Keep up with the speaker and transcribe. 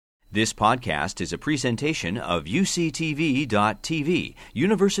This podcast is a presentation of UCTV.tv,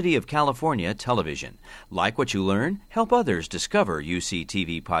 University of California Television. Like what you learn? Help others discover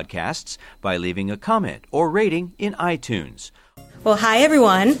UCTV podcasts by leaving a comment or rating in iTunes. Well, hi,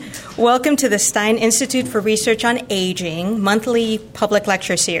 everyone. Welcome to the Stein Institute for Research on Aging monthly public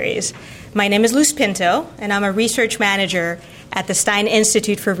lecture series. My name is Luz Pinto, and I'm a research manager at the Stein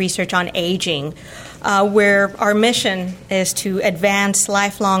Institute for Research on Aging, where our mission is to advance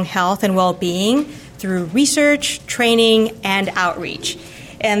lifelong health and well-being through research, training, and outreach.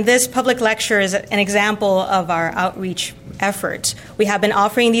 And this public lecture is an example of our outreach efforts. We have been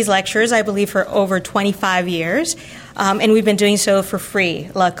offering these lectures, I believe, for over 25 years, and we've been doing so for free,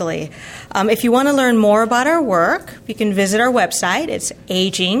 luckily. If you want to learn more about our work, you can visit our website. It's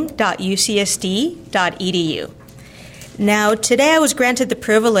aging.ucsd.edu. Now, today I was granted the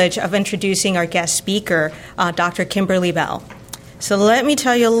privilege of introducing our guest speaker, Dr. Kimberly Bell. So let me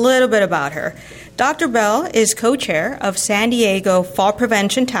tell you a little bit about her. Dr. Bell is co-chair of San Diego Fall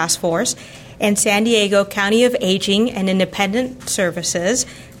Prevention Task Force and San Diego County of Aging and Independent Services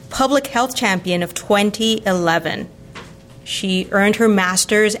Public Health Champion of 2011. She earned her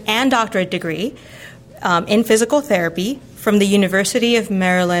master's and doctorate degree in physical therapy from the University of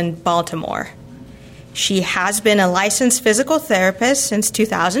Maryland, Baltimore. She has been a licensed physical therapist since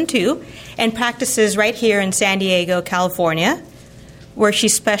 2002 and practices right here in San Diego, California, where she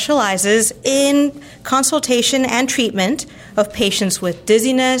specializes in consultation and treatment of patients with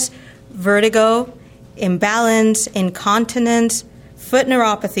dizziness, vertigo, imbalance, incontinence, foot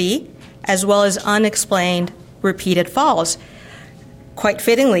neuropathy, as well as unexplained repeated falls. Quite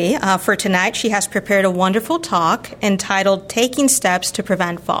fittingly, for tonight, she has prepared a wonderful talk entitled Taking Steps to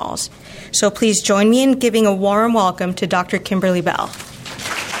Prevent Falls. So please join me in giving a warm welcome to Dr. Kimberly Bell.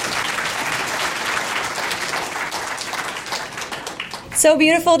 So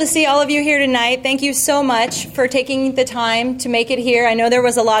beautiful to see all of you here tonight. Thank you so much for taking the time to make it here. I know there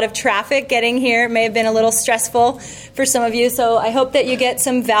was a lot of traffic getting here. It may have been a little stressful for some of you, so I hope that you get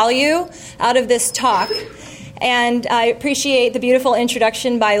some value out of this talk. And I appreciate the beautiful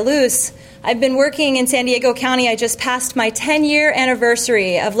introduction by Luz. I've been working in San Diego County. I just passed my 10-year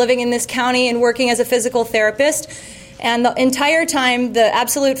anniversary of living in this county and working as a physical therapist. And the entire time, the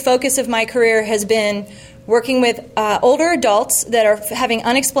absolute focus of my career has been working with older adults that are having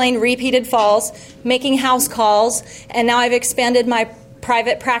unexplained repeated falls, making house calls, and now I've expanded my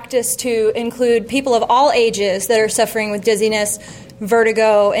private practice to include people of all ages that are suffering with dizziness,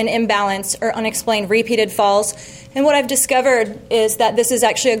 vertigo, and imbalance or unexplained repeated falls. And what I've discovered is that this is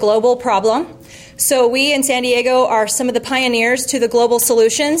actually a global problem. So we in San Diego are some of the pioneers to the global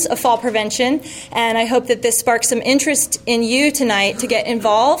solutions of fall prevention, and I hope that this sparks some interest in you tonight to get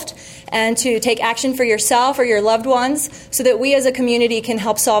involved and to take action for yourself or your loved ones so that we as a community can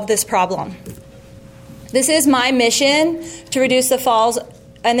help solve this problem. This is my mission to reduce the falls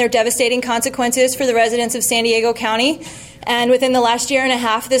and their devastating consequences for the residents of San Diego County. And within the last year and a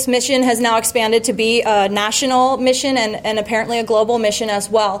half, this mission has now expanded to be a national mission and apparently a global mission as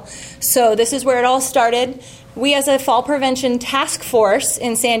well. So this is where it all started. We as a Fall Prevention Task Force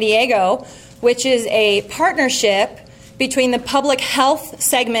in San Diego, which is a partnership between the public health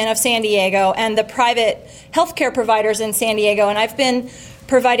segment of San Diego and the private healthcare providers in San Diego. And I've been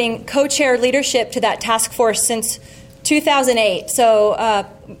providing co-chair leadership to that task force since 2008. So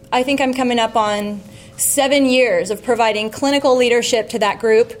I think I'm coming up on 7 years of providing clinical leadership to that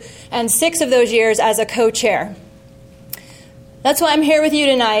group, and 6 of those years as a co-chair. That's why I'm here with you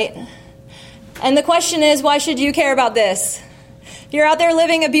tonight. And the question is, why should you care about this? You're out there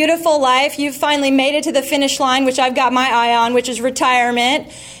living a beautiful life. You've finally made it to the finish line, which I've got my eye on, which is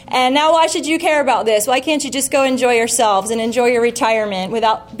retirement. And now why should you care about this? Why can't you just go enjoy yourselves and enjoy your retirement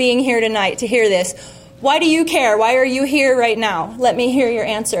without being here tonight to hear this? Why do you care? Why are you here right now? Let me hear your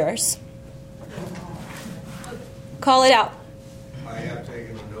answers. Call it out. I have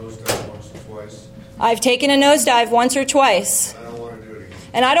taken a nosedive once or twice. I've taken a nosedive once or twice. I don't want to do it again.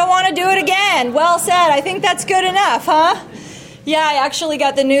 And I don't want to do it again. Well said. I think that's good enough, huh? Yeah, I actually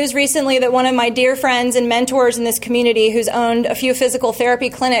got the news recently that one of my dear friends and mentors in this community who's owned a few physical therapy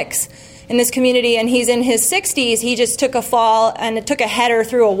clinics in this community, and he's in his 60s, he just took a fall and it took a header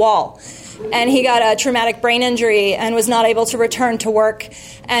through a wall. And he got a traumatic brain injury and was not able to return to work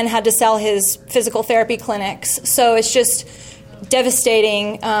and had to sell his physical therapy clinics. So it's just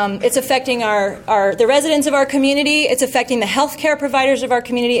devastating. It's affecting the residents of our community. It's affecting the healthcare providers of our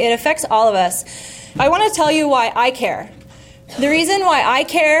community. It affects all of us. I want to tell you why I care. The reason why I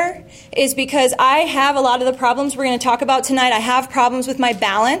care is because I have a lot of the problems we're going to talk about tonight. I have problems with my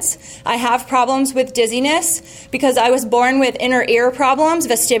balance. I have problems with dizziness because I was born with inner ear problems,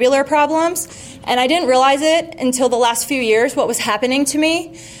 vestibular problems, and I didn't realize it until the last few years what was happening to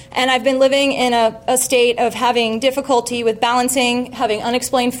me. And I've been living in a state of having difficulty with balancing, having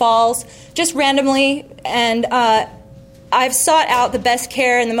unexplained falls, just randomly, and I've sought out the best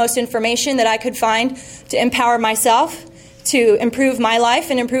care and the most information that I could find to empower myself, to improve my life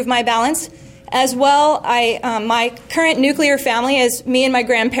and improve my balance. As well, my current nuclear family is me and my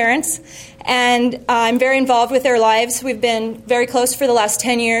grandparents, and I'm very involved with their lives. We've been very close for the last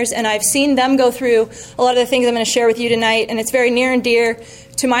 10 years, and I've seen them go through a lot of the things I'm going to share with you tonight, and it's very near and dear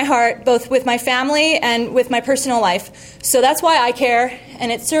to my heart, both with my family and with my personal life. So that's why I care,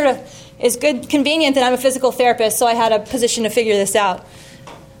 and it sort of is convenient that I'm a physical therapist, so I had a position to figure this out.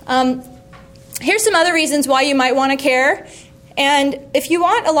 Here's some other reasons why you might want to care. And if you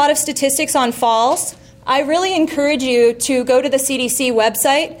want a lot of statistics on falls, I really encourage you to go to the CDC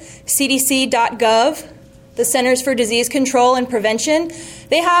website, cdc.gov, the Centers for Disease Control and Prevention.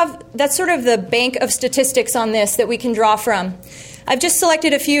 That's sort of the bank of statistics on this that we can draw from. I've just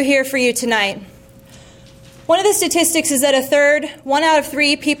selected a few here for you tonight. One of the statistics is that 1 out of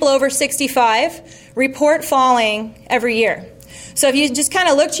 3 people over 65 report falling every year. So if you just kind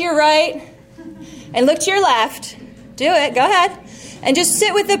of look to your right and look to your left, do it, go ahead, and just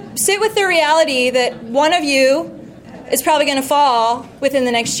sit with the reality that one of you is probably going to fall within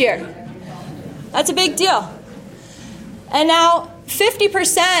the next year. That's a big deal. And now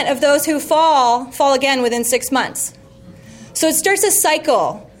 50% of those who fall again within 6 months. So it starts a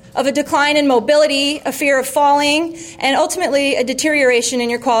cycle of a decline in mobility, a fear of falling, and ultimately a deterioration in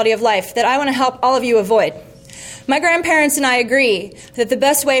your quality of life that I want to help all of you avoid. My grandparents and I agree that the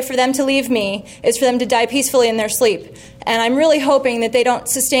best way for them to leave me is for them to die peacefully in their sleep. And I'm really hoping that they don't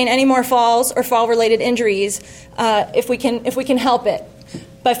sustain any more falls or fall-related injuries if we can help it,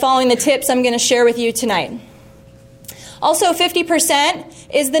 by following the tips I'm going to share with you tonight. Also,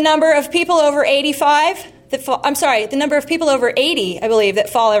 50% is the number of people over 85 the number of people over 80, I believe, that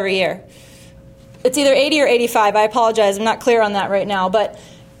fall every year. It's either 80 or 85. I apologize. I'm not clear on that right now. But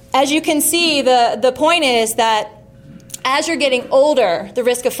as you can see, the point is that as you're getting older, the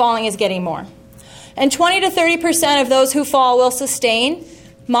risk of falling is getting more. And 20 to 30% of those who fall will sustain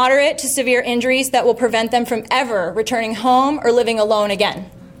moderate to severe injuries that will prevent them from ever returning home or living alone again.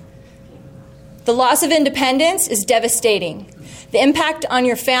 The loss of independence is devastating. The impact on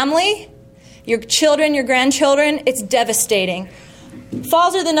your family, your children, your grandchildren, it's devastating.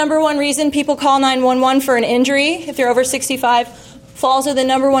 Falls are the number one reason people call 911 for an injury if they're over 65. Falls are the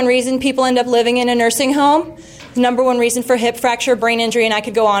number one reason people end up living in a nursing home. The number one reason for hip fracture, brain injury, and I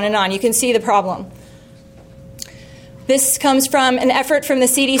could go on and on. You can see the problem. This comes from an effort from the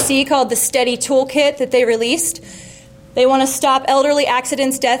CDC called the STEADY Toolkit that they released. They want to stop elderly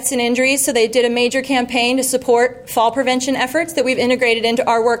accidents, deaths, and injuries, so they did a major campaign to support fall prevention efforts that we've integrated into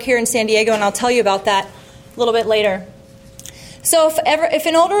our work here in San Diego, and I'll tell you about that a little bit later. So if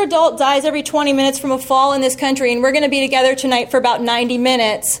an older adult dies every 20 minutes from a fall in this country, and we're going to be together tonight for about 90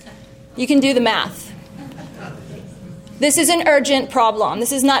 minutes, you can do the math. This is an urgent problem.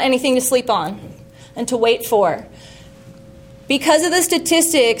 This is not anything to sleep on and to wait for. Because of the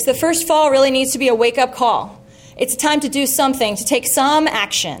statistics, the first fall really needs to be a wake-up call. It's time to do something, to take some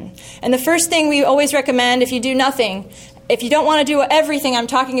action. And the first thing we always recommend, if you do nothing, if you don't want to do everything I'm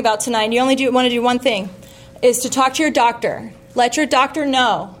talking about tonight, and you only want to do one thing, is to talk to your doctor. Let your doctor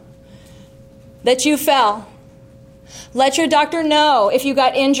know that you fell. Let your doctor know if you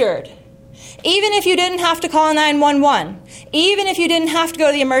got injured. Even if you didn't have to call 911. Even if you didn't have to go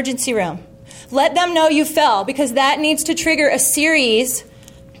to the emergency room. Let them know you fell, because that needs to trigger a series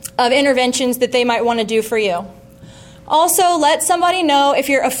of interventions that they might want to do for you. Also, let somebody know if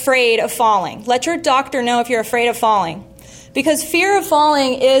you're afraid of falling. Let your doctor know if you're afraid of falling. Because fear of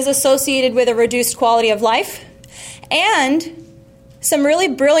falling is associated with a reduced quality of life. And some really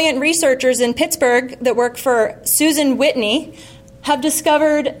brilliant researchers in Pittsburgh that work for Susan Whitney have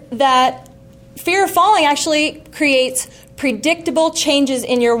discovered that fear of falling actually creates predictable changes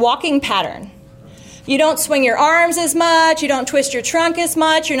in your walking pattern. You don't swing your arms as much, you don't twist your trunk as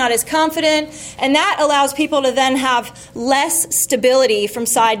much, you're not as confident, and that allows people to then have less stability from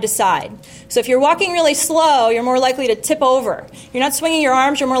side to side. So if you're walking really slow, you're more likely to tip over. You're not swinging your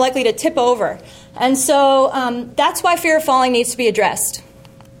arms, you're more likely to tip over. And so that's why fear of falling needs to be addressed.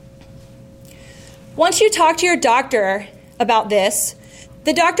 Once you talk to your doctor about this,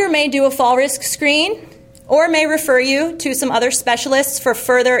 the doctor may do a fall risk screen or may refer you to some other specialists for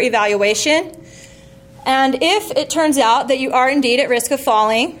further evaluation. And if it turns out that you are indeed at risk of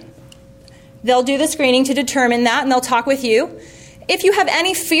falling, they'll do the screening to determine that, and they'll talk with you. If you have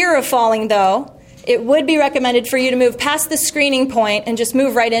any fear of falling, though, it would be recommended for you to move past the screening point and just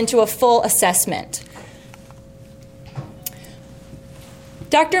move right into a full assessment.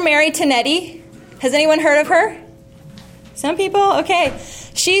 Dr. Mary Tanetti, has anyone heard of her? Some people? Okay.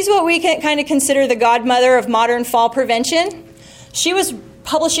 She's what we can kind of consider the godmother of modern fall prevention. She was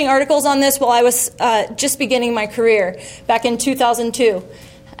publishing articles on this while I was just beginning my career back in 2002.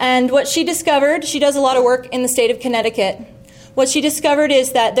 And what she discovered, she does a lot of work in the state of Connecticut. What she discovered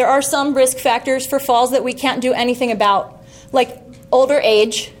is that there are some risk factors for falls that we can't do anything about, like older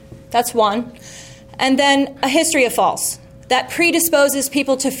age, that's one, and then a history of falls. That predisposes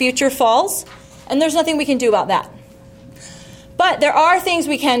people to future falls, and there's nothing we can do about that. But there are things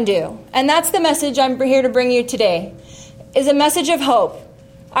we can do, and that's the message I'm here to bring you today, is a message of hope.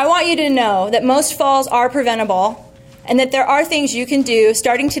 I want you to know that most falls are preventable, and that there are things you can do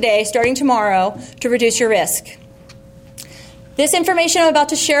starting today, starting tomorrow, to reduce your risk. This information I'm about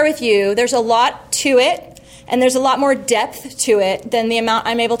to share with you, there's a lot to it, and there's a lot more depth to it than the amount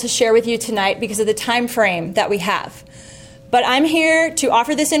I'm able to share with you tonight because of the time frame that we have. But I'm here to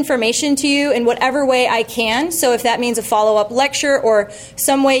offer this information to you in whatever way I can. So if that means a follow-up lecture or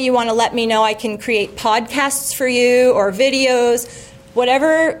some way you want to let me know, I can create podcasts for you or videos.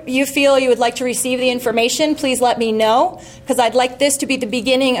 Whatever you feel you would like to receive the information, please let me know, because I'd like this to be the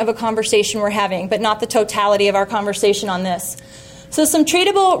beginning of a conversation we're having, but not the totality of our conversation on this. So some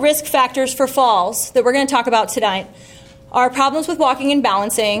treatable risk factors for falls that we're going to talk about tonight are problems with walking and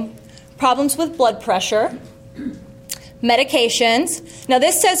balancing, problems with blood pressure, medications. Now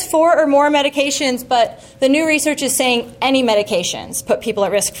this says 4 or more medications, but the new research is saying any medications put people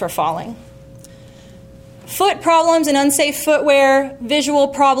at risk for falling. Foot problems and unsafe footwear, visual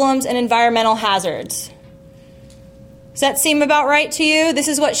problems, and environmental hazards. Does that seem about right to you? This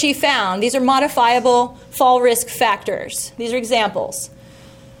is what she found. These are modifiable fall risk factors. These are examples.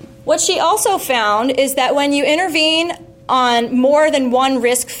 What she also found is that when you intervene on more than one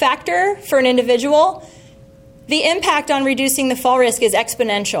risk factor for an individual, the impact on reducing the fall risk is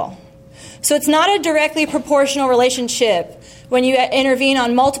exponential. So it's not a directly proportional relationship. When you intervene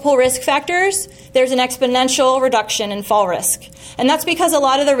on multiple risk factors, there's an exponential reduction in fall risk. And that's because a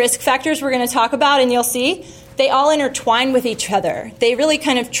lot of the risk factors we're going to talk about, and you'll see, they all intertwine with each other. They really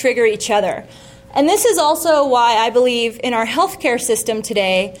kind of trigger each other. And this is also why I believe in our healthcare system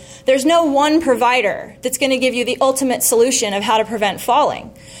today, there's no one provider that's going to give you the ultimate solution of how to prevent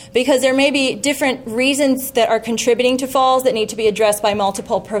falling. Because there may be different reasons that are contributing to falls that need to be addressed by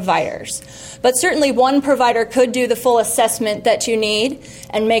multiple providers. But certainly one provider could do the full assessment that you need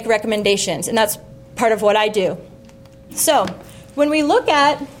and make recommendations. And that's part of what I do. So when we look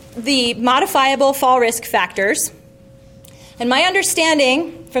at the modifiable fall risk factors, and my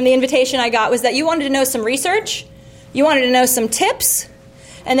understanding from the invitation I got was that you wanted to know some research, you wanted to know some tips,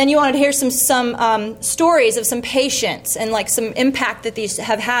 and then you wanted to hear some stories of some patients and like some impact that these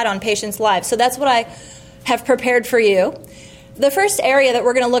have had on patients' lives. So that's what I have prepared for you. The first area that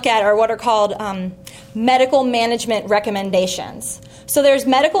we're going to look at are what are called medical management recommendations. So there's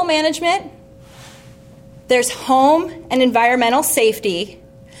medical management, there's home and environmental safety,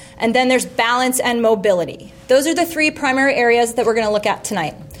 and then there's balance and mobility. Those are the 3 primary areas that we're going to look at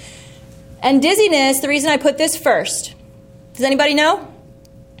tonight. And dizziness, the reason I put this first, does anybody know?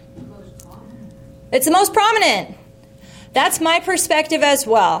 It's the most prominent. That's my perspective as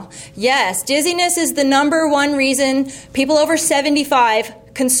well. Yes, dizziness is the number one reason people over 75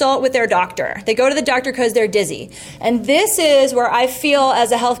 consult with their doctor. They go to the doctor because they're dizzy. And this is where I feel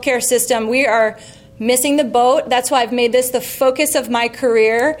as a healthcare system we are missing the boat. That's why I've made this the focus of my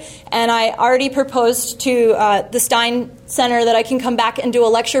career. And I already proposed to the Stein Center that I can come back and do a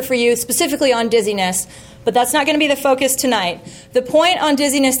lecture for you specifically on dizziness. But that's not going to be the focus tonight. The point on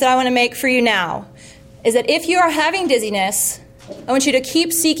dizziness that I want to make for you now is that if you are having dizziness, I want you to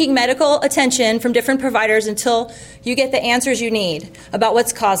keep seeking medical attention from different providers until you get the answers you need about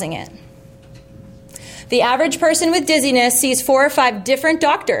what's causing it. The average person with dizziness sees 4 or 5 different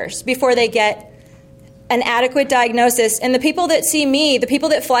doctors before they get an adequate diagnosis. And the people that see me, the people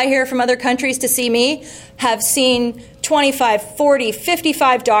that fly here from other countries to see me, have seen 25, 40,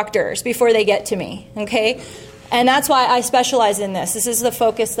 55 doctors before they get to me, okay? And that's why I specialize in this. This is the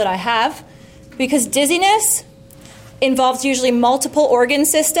focus that I have, because dizziness involves usually multiple organ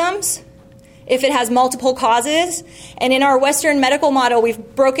systems if it has multiple causes. And in our Western medical model,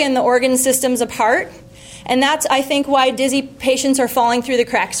 we've broken the organ systems apart. And that's, I think, why dizzy patients are falling through the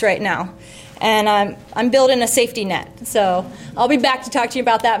cracks right now. And I'm building a safety net. So I'll be back to talk to you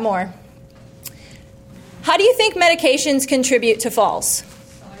about that more. How do you think medications contribute to falls?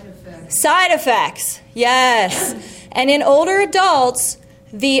 Side effects, yes. And in older adults,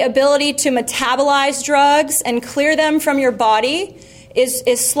 the ability to metabolize drugs and clear them from your body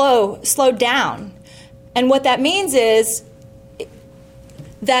is slowed down. And what that means is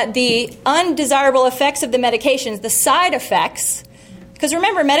that the undesirable effects of the medications, the side effects, because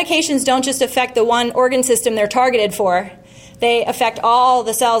remember, medications don't just affect the one organ system they're targeted for. They affect all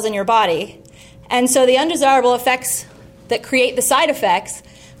the cells in your body. And so the undesirable effects that create the side effects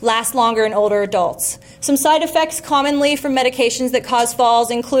last longer in older adults. Some side effects commonly from medications that cause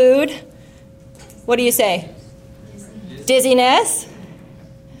falls include, what do you say? Dizziness,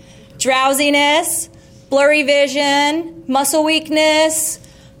 drowsiness, blurry vision, muscle weakness,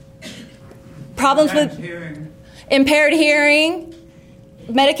 problems with impaired hearing.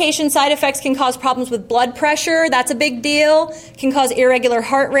 Medication side effects can cause problems with blood pressure. That's a big deal. Can cause irregular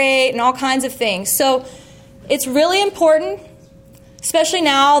heart rate and all kinds of things. So it's really important, especially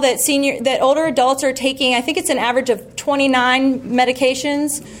now that older adults are taking, I think it's an average of 29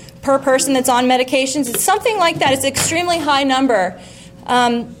 medications per person that's on medications. It's something like that. It's an extremely high number.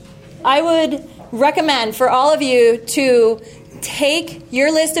 I would recommend for all of you to take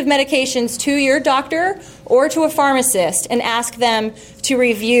your list of medications to your doctor or to a pharmacist and ask them to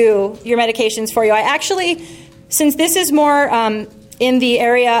review your medications for you. I actually, since this is more in the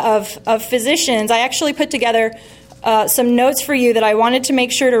area of physicians, I actually put together some notes for you that I wanted to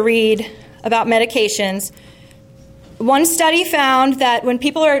make sure to read about medications. One study found that when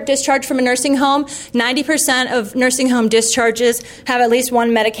people are discharged from a nursing home, 90% of nursing home discharges have at least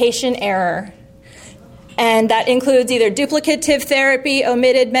one medication error. And that includes either duplicative therapy,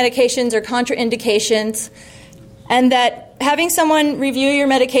 omitted medications, or contraindications. And that having someone review your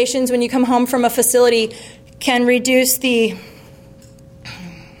medications when you come home from a facility can reduce the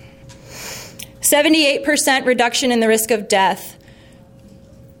 78% reduction in the risk of death.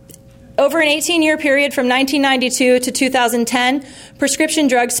 Over an 18-year period from 1992 to 2010, prescription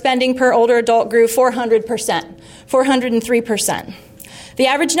drug spending per older adult grew 403%. The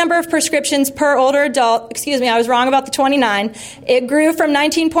average number of prescriptions per older adult, I was wrong about the 29, it grew from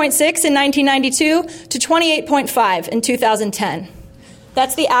 19.6 in 1992 to 28.5 in 2010.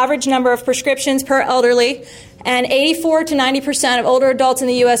 That's the average number of prescriptions per elderly, and 84 to 90% of older adults in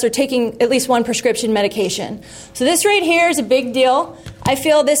the U.S. are taking at least one prescription medication. So this right here is a big deal. I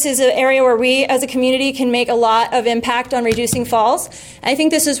feel this is an area where we as a community can make a lot of impact on reducing falls. I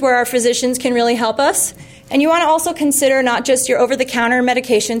think this is where our physicians can really help us. And you want to also consider not just your over-the-counter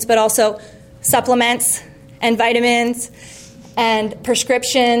medications, but also supplements and vitamins and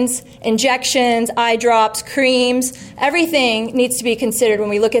prescriptions, injections, eye drops, creams. Everything needs to be considered when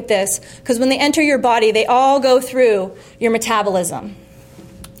we look at this, because when they enter your body, they all go through your metabolism.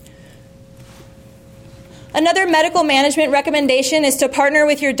 Another medical management recommendation is to partner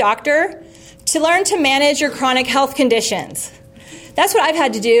with your doctor to learn to manage your chronic health conditions. That's what I've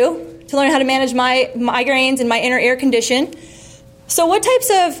had to do, to learn how to manage my migraines and my inner ear condition. So what types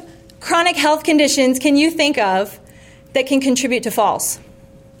of chronic health conditions can you think of that can contribute to falls?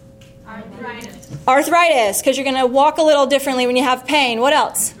 Arthritis, because you're going to walk a little differently when you have pain. What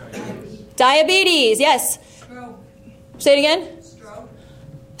else? Diabetes, yes. Stroke. Say it again.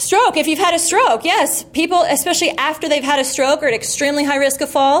 Stroke, if you've had a stroke, yes. People, especially after they've had a stroke, are at extremely high risk of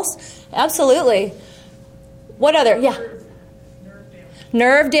falls. Absolutely. What other? Yeah.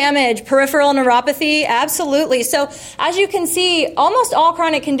 Nerve damage, peripheral neuropathy, absolutely. So as you can see, almost all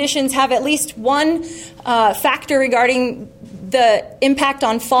chronic conditions have at least one factor regarding the impact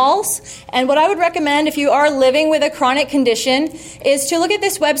on falls. And what I would recommend if you are living with a chronic condition is to look at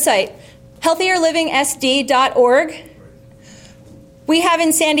this website, healthierlivingsd.org. We have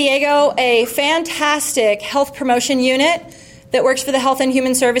in San Diego a fantastic health promotion unit that works for the Health and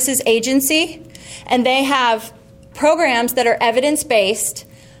Human Services Agency, and they have programs that are evidence-based,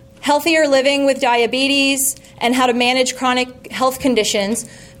 healthier living with diabetes, and how to manage chronic health conditions.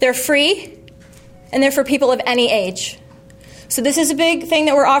 They're free, and they're for people of any age. So this is a big thing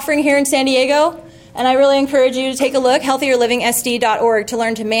that we're offering here in San Diego, and I really encourage you to take a look, healthierlivingsd.org, to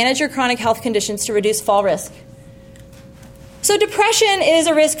learn to manage your chronic health conditions to reduce fall risk. So depression is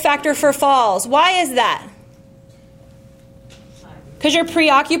a risk factor for falls. Why is that? Because you're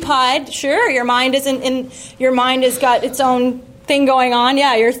preoccupied. Sure, your mind has got its own thing going on.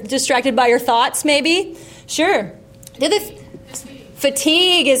 Yeah, you're distracted by your thoughts, maybe. Sure.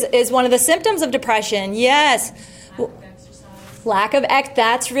 Fatigue is one of the symptoms of depression. Yes. Lack of exercise.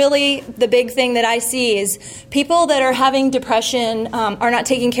 That's really the big thing that I see is people that are having depression are not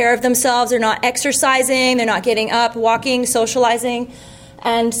taking care of themselves. They're not exercising. They're not getting up, walking, socializing.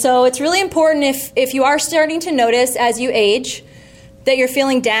 And so it's really important if you are starting to notice as you age that you're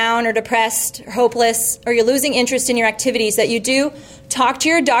feeling down or depressed or hopeless or you're losing interest in your activities, that you do talk to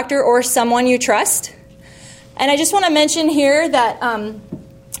your doctor or someone you trust. And I just want to mention here that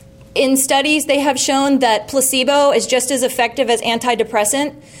in studies they have shown that placebo is just as effective as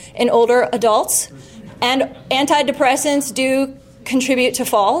antidepressant in older adults. And antidepressants do contribute to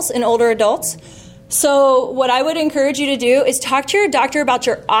falls in older adults. So what I would encourage you to do is talk to your doctor about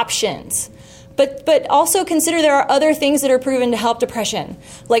your options. But also consider there are other things that are proven to help depression,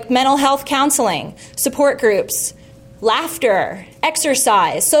 like mental health counseling, support groups, laughter,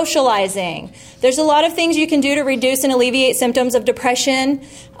 exercise, socializing. There's a lot of things you can do to reduce and alleviate symptoms of depression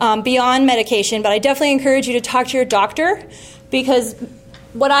beyond medication, but I definitely encourage you to talk to your doctor, because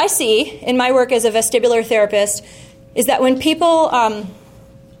what I see in my work as a vestibular therapist is that when people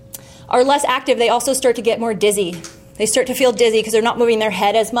are less active, they also start to get more dizzy. They start to feel dizzy because they're not moving their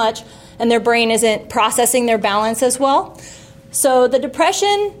head as much and their brain isn't processing their balance as well. So the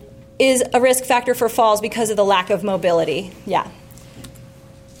depression is a risk factor for falls because of the lack of mobility. Yeah.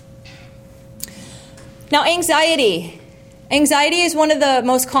 Now, anxiety. Anxiety is one of the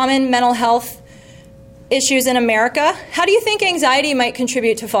most common mental health issues in America. How do you think anxiety might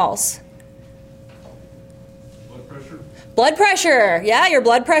contribute to falls? Blood pressure. Yeah, your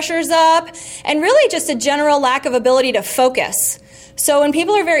blood pressure's up. And really just a general lack of ability to focus. So when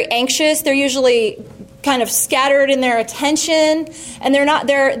people are very anxious, they're usually kind of scattered in their attention, and they're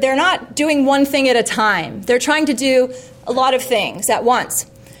not doing one thing at a time. They're trying to do a lot of things at once.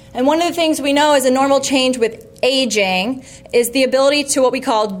 And one of the things we know is a normal change with aging is the ability to what we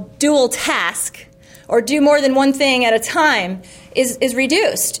call dual task, or do more than one thing at a time, is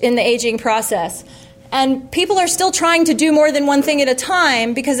reduced in the aging process. And people are still trying to do more than one thing at a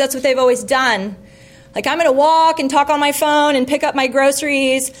time because that's what they've always done. Like, I'm going to walk and talk on my phone and pick up my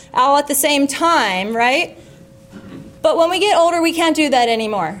groceries all at the same time, right? But when we get older, we can't do that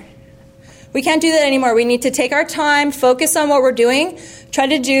anymore. We can't do that anymore. We need to take our time, focus on what we're doing, try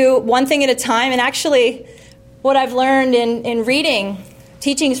to do one thing at a time. And actually, what I've learned in reading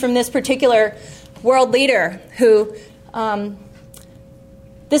teachings from this particular world leader who...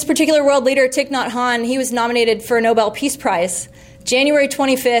 This particular world leader, Thich Nhat Hanh, he was nominated for a Nobel Peace Prize. January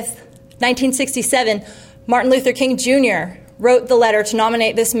 25th, 1967, Martin Luther King Jr. wrote the letter to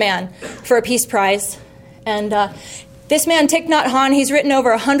nominate this man for a Peace Prize. And this man, Thich Nhat Hanh, he's written over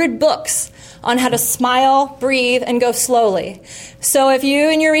 100 books on how to smile, breathe, and go slowly. So if you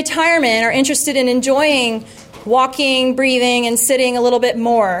in your retirement are interested in enjoying walking, breathing, and sitting a little bit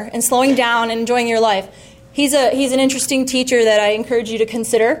more, and slowing down and enjoying your life, he's an interesting teacher that I encourage you to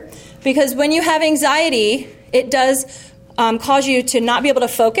consider, because when you have anxiety, it does cause you to not be able to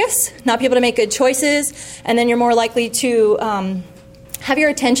focus, not be able to make good choices, and then you're more likely to have your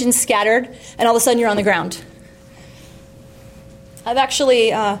attention scattered, and all of a sudden you're on the ground. I've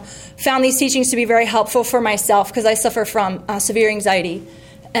actually found these teachings to be very helpful for myself because I suffer from severe anxiety,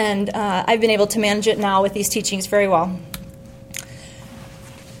 and I've been able to manage it now with these teachings very well.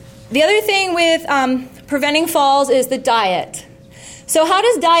 The other thing with preventing falls is the diet. So how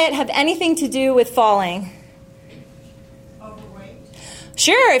does diet have anything to do with falling? Overweight.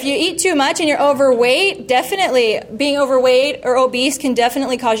 Sure, if you eat too much and you're overweight, definitely being overweight or obese can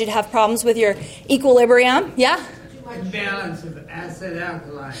definitely cause you to have problems with your equilibrium. Yeah? The balance of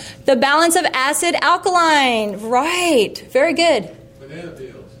acid-alkaline. The balance of acid-alkaline. Right. Very good. Banana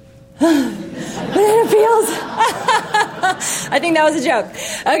peels. Banana peels. I think that was a joke.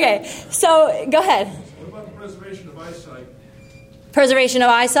 Okay, so go ahead. What about the preservation of eyesight? Preservation of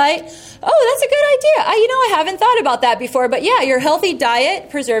eyesight. Oh, that's a good idea. I haven't thought about that before, but yeah, your healthy diet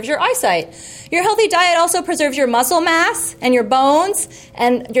preserves your eyesight. Your healthy diet also preserves your muscle mass and your bones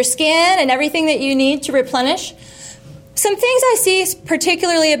and your skin and everything that you need to replenish. Some things I see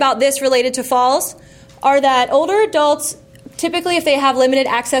particularly about this related to falls are that older adults, typically if they have limited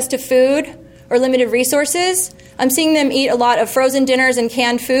access to food or limited resources, I'm seeing them eat a lot of frozen dinners and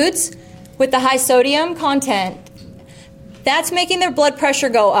canned foods with the high sodium content. That's making their blood pressure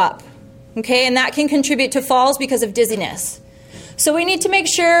go up, okay? And that can contribute to falls because of dizziness. So we need to make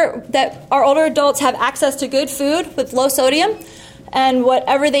sure that our older adults have access to good food with low sodium and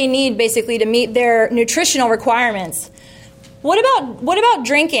whatever they need basically to meet their nutritional requirements. What about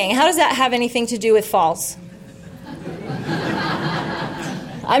drinking? How does that have anything to do with falls?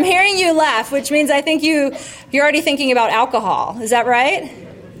 I'm hearing you laugh, which means I think you're already thinking about alcohol. Is that right?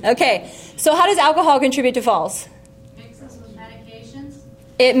 Okay. So how does alcohol contribute to falls? Mixes with medications.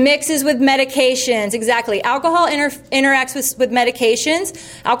 It mixes with medications, exactly. Alcohol interacts with medications.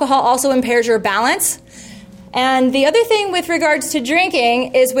 Alcohol also impairs your balance. And the other thing with regards to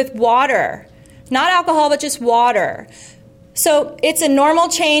drinking is with water. Not alcohol, but just water. So it's a normal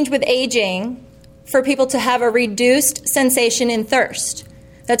change with aging for people to have a reduced sensation in thirst.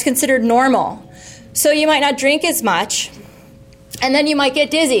 That's considered normal. So you might not drink as much, and then you might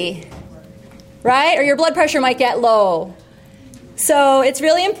get dizzy, right? Or your blood pressure might get low. So it's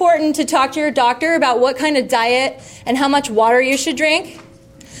really important to talk to your doctor about what kind of diet and how much water you should drink.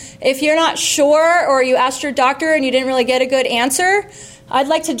 If you're not sure or you asked your doctor and you didn't really get a good answer, I'd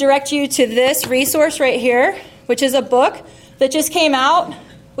like to direct you to this resource right here, which is a book that just came out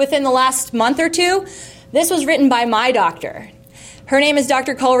within the last month or two. This was written by my doctor. Her name is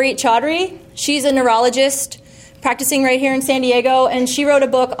Dr. Kulreet Chaudhry. She's a neurologist practicing right here in San Diego, and she wrote a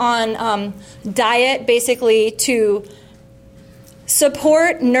book on diet, basically to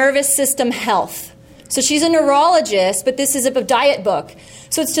support nervous system health. So she's a neurologist, but this is a diet book.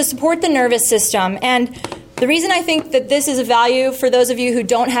 So it's to support the nervous system. And the reason I think that this is a value for those of you who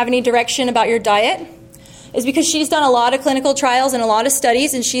don't have any direction about your diet is because she's done a lot of clinical trials and a lot of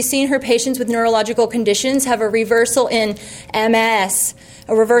studies, and she's seen her patients with neurological conditions have a reversal in MS,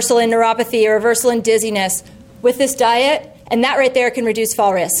 a reversal in neuropathy, a reversal in dizziness with this diet, and that right there can reduce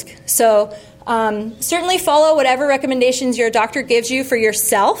fall risk. So certainly follow whatever recommendations your doctor gives you for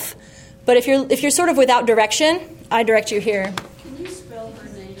yourself, but if you're sort of without direction, I direct you here. Can you spell her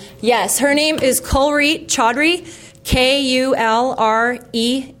name? Yes, her name is Kulreet Chaudhry, Kulreet,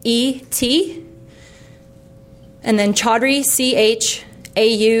 and then Chaudhry, Chaudhary,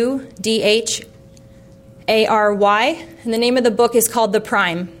 and the name of the book is called The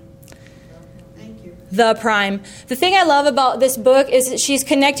Prime. Thank you. The Prime. The thing I love about this book is that she's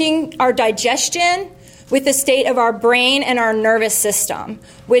connecting our digestion with the state of our brain and our nervous system,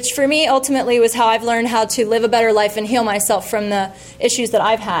 which for me ultimately was how I've learned how to live a better life and heal myself from the issues that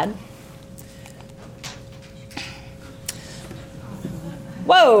I've had.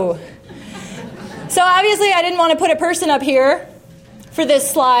 Whoa. So obviously I didn't want to put a person up here for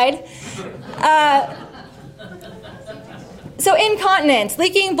this slide. So incontinence,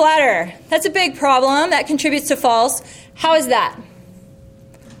 leaking bladder, that's a big problem that contributes to falls. How is that?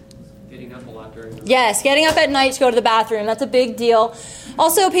 Getting up a lot during the Yes, getting up at night to go to the bathroom, that's a big deal.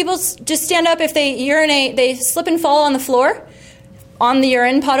 Also, people just stand up if they urinate, they slip and fall on the floor, on the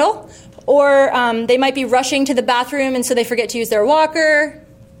urine puddle, or they might be rushing to the bathroom and so they forget to use their walker.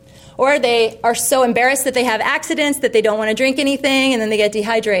 Or they are so embarrassed that they have accidents that they don't want to drink anything and then they get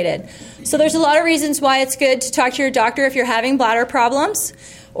dehydrated. So there's a lot of reasons why it's good to talk to your doctor if you're having bladder problems,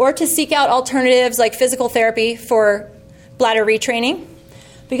 or to seek out alternatives like physical therapy for bladder retraining.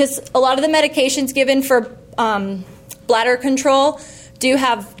 Because a lot of the medications given for bladder control do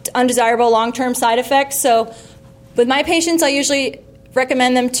have undesirable long-term side effects. So with my patients, I usually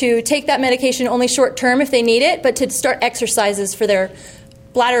recommend them to take that medication only short-term if they need it, but to start exercises for their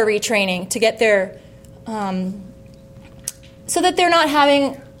bladder retraining to get their, so that they're not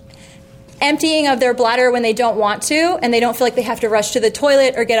having emptying of their bladder when they don't want to, and they don't feel like they have to rush to the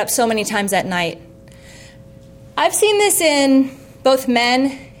toilet or get up so many times at night. I've seen this in both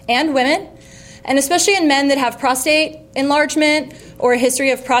men and women, and especially in men that have prostate enlargement or a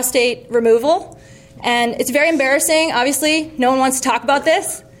history of prostate removal. And it's very embarrassing. Obviously, no one wants to talk about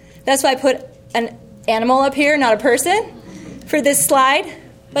this. That's why I put an animal up here, not a person, for this slide.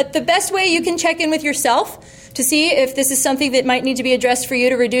 But the best way you can check in with yourself to see if this is something that might need to be addressed for you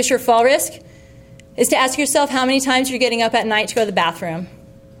to reduce your fall risk is to ask yourself how many times you're getting up at night to go to the bathroom.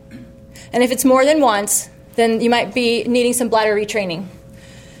 And if it's more than once, then you might be needing some bladder retraining.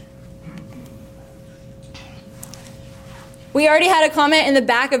 We already had a comment in the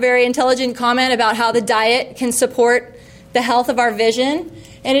back, a very intelligent comment about how the diet can support the health of our vision.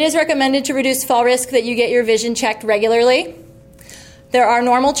 And it is recommended to reduce fall risk that you get your vision checked regularly. There are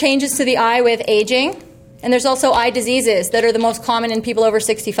normal changes to the eye with aging, and there's also eye diseases that are the most common in people over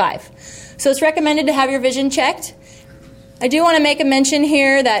 65. So it's recommended to have your vision checked. I do want to make a mention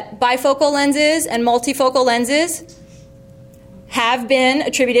here that bifocal lenses and multifocal lenses have been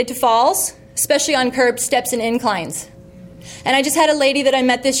attributed to falls, especially on curbed steps and inclines. And I just had a lady that I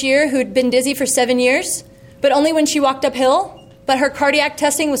met this year who'd been dizzy for 7 years, but only when she walked uphill. But her cardiac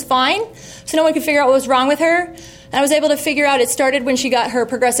testing was fine, so no one could figure out what was wrong with her. And I was able to figure out it started when she got her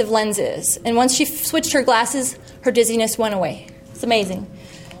progressive lenses. And once she switched her glasses, her dizziness went away. It's amazing.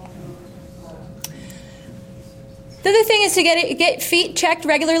 The other thing is to get feet checked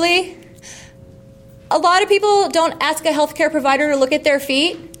regularly. A lot of people don't ask a healthcare provider to look at their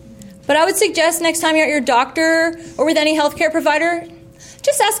feet. But I would suggest next time you're at your doctor or with any healthcare provider,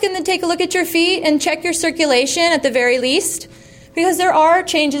 just ask them to take a look at your feet and check your circulation at the very least. Because there are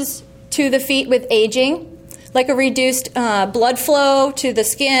changes to the feet with aging. like a reduced blood flow to the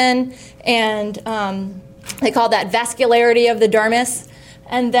skin, and they call that vascularity of the dermis.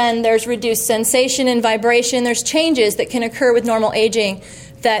 And then there's reduced sensation and vibration. There's changes that can occur with normal aging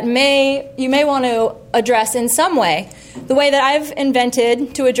that you may want to address in some way. The way that I've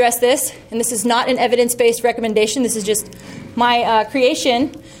invented to address this, and this is not an evidence-based recommendation, this is just my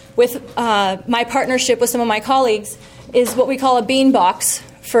creation with my partnership with some of my colleagues, is what we call a bean box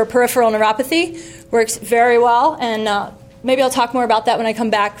for peripheral neuropathy. Works very well, and maybe I'll talk more about that when I come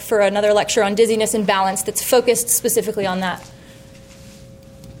back for another lecture on dizziness and balance that's focused specifically on that.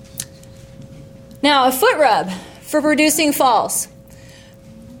 Now, a foot rub for reducing falls.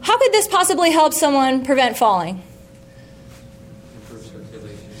 How could this possibly help someone prevent falling?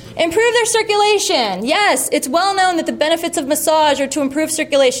 Improve their circulation. Yes, it's well known that the benefits of massage are to improve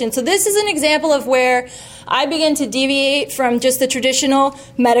circulation. So this is an example of where I begin to deviate from just the traditional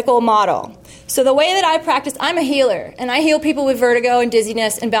medical model. So the way that I practice, I'm a healer, and I heal people with vertigo and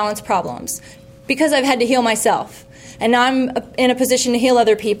dizziness and balance problems because I've had to heal myself. And now I'm in a position to heal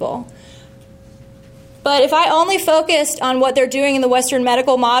other people. But if I only focused on what they're doing in the Western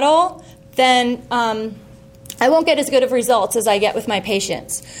medical model, then I won't get as good of results as I get with my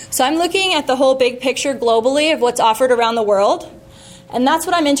patients. So I'm looking at the whole big picture globally of what's offered around the world, and that's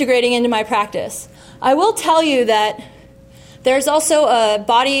what I'm integrating into my practice. I will tell you that there's also a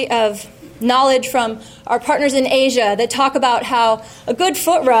body of knowledge from our partners in Asia that talk about how a good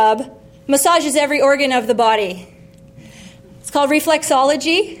foot rub massages every organ of the body. It's called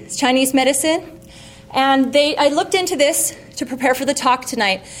reflexology. It's Chinese medicine. And I looked into this to prepare for the talk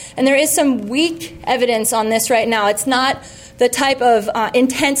tonight, and there is some weak evidence on this right now. It's not the type of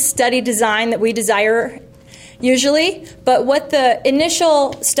intense study design that we desire usually, but what the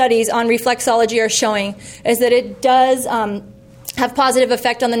initial studies on reflexology are showing is that it does have positive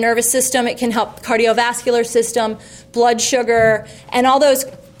effect on the nervous system. It can help cardiovascular system, blood sugar, and all those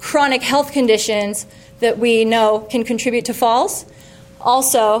chronic health conditions that we know can contribute to falls.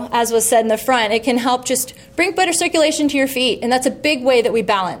 Also, as was said in the front, it can help just bring better circulation to your feet, and that's a big way that we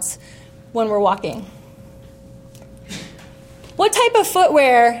balance when we're walking. What type of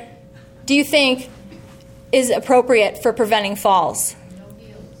footwear do you think is appropriate for preventing falls? No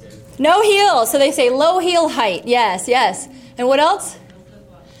heels. No heels. So they say low heel height. Yes, yes. And what else?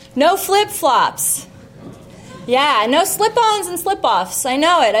 No flip-flops. Yeah, no slip-ons and slip-offs. I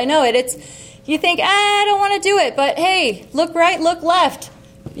know it. You think, I don't want to do it, but hey, look right, look left.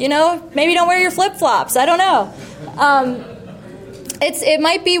 You know, maybe don't wear your flip-flops. I don't know. It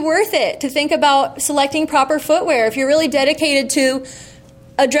might be worth it to think about selecting proper footwear if you're really dedicated to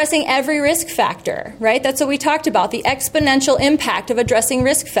addressing every risk factor, right? That's what we talked about, the exponential impact of addressing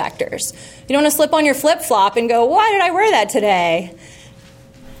risk factors. You don't want to slip on your flip-flop and go, why did I wear that today?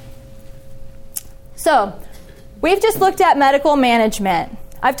 So, we've just looked at medical management.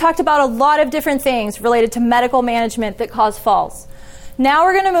 I've talked about a lot of different things related to medical management that cause falls. Now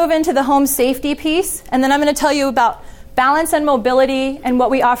we're going to move into the home safety piece, and then I'm going to tell you about balance and mobility and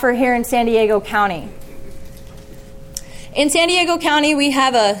what we offer here in San Diego County. In San Diego County, we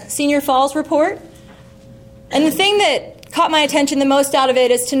have a senior falls report. And the thing that caught my attention the most out of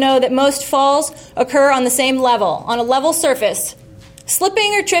it is to know that most falls occur on the same level, on a level surface,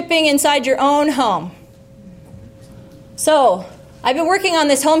 slipping or tripping inside your own home. So, I've been working on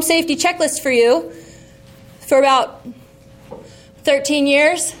this home safety checklist for you for about 13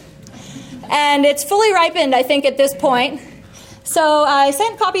 years, and it's fully ripened, I think, at this point. So I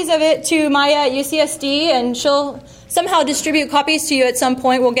sent copies of it to Maya at UCSD, and she'll somehow distribute copies to you at some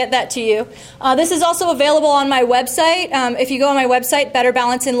point. We'll get that to you. This is also available on my website. If you go on my website,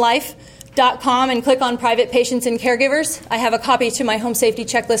 betterbalanceinlife.com, and click on Private Patients and Caregivers, I have a copy to my home safety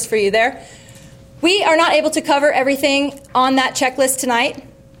checklist for you there. We are not able to cover everything on that checklist tonight,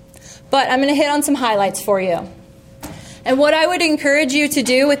 but I'm going to hit on some highlights for you. And what I would encourage you to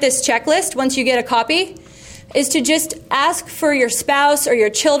do with this checklist, once you get a copy, is to just ask for your spouse or your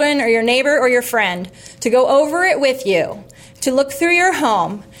children or your neighbor or your friend to go over it with you, to look through your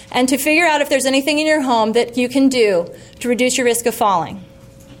home, and to figure out if there's anything in your home that you can do to reduce your risk of falling.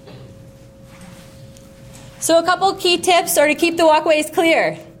 So a couple key tips are to keep the walkways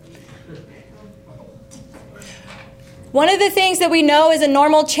clear. One of the things that we know is a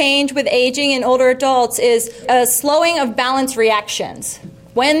normal change with aging in older adults is a slowing of balance reactions.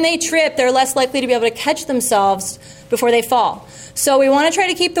 When they trip, they're less likely to be able to catch themselves before they fall. So we want to try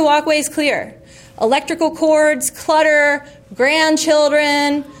to keep the walkways clear. Electrical cords, clutter,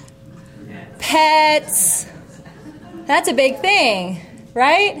 grandchildren, pets. That's a big thing,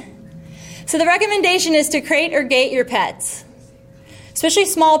 right? So the recommendation is to crate or gate your pets, especially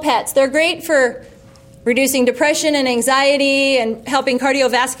small pets. They're great for reducing depression and anxiety and helping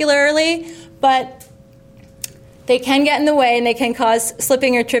cardiovascularly, but they can get in the way and they can cause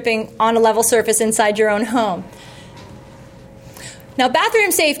slipping or tripping on a level surface inside your own home. Now,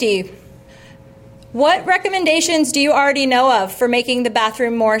 bathroom safety. What recommendations do you already know of for making the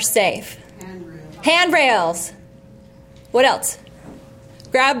bathroom more safe? Handrails. What else?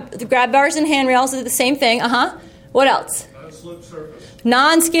 Grab bars and handrails are the same thing. What else? Non-slip surface.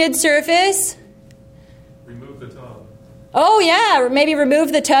 Non-skid surface. Remove the tub. Oh, yeah. Maybe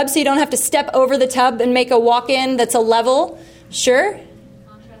remove the tub so you don't have to step over the tub and make a walk-in that's a level. Sure.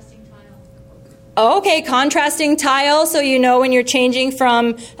 Contrasting tile. Okay, contrasting tile so you know when you're changing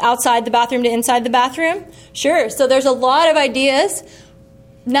from outside the bathroom to inside the bathroom. Sure. So there's a lot of ideas.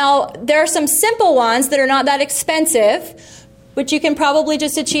 Now, there are some simple ones that are not that expensive, which you can probably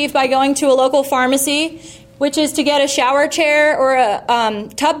just achieve by going to a local pharmacy, which is to get a shower chair or a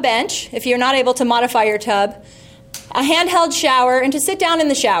tub bench, if you're not able to modify your tub, a handheld shower, and to sit down in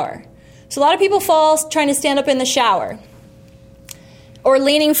the shower. So a lot of people fall trying to stand up in the shower, or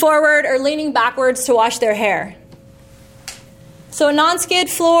leaning forward or leaning backwards to wash their hair. So a non-skid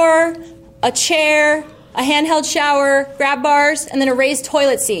floor, a chair, a handheld shower, grab bars, and then a raised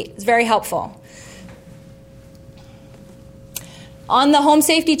toilet seat is very helpful. On the home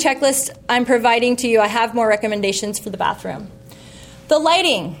safety checklist I'm providing to you, I have more recommendations for the bathroom. The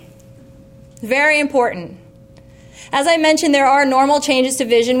lighting, very important. As I mentioned, there are normal changes to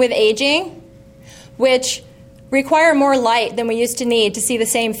vision with aging, which require more light than we used to need to see the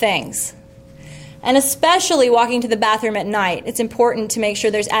same things. And especially walking to the bathroom at night, it's important to make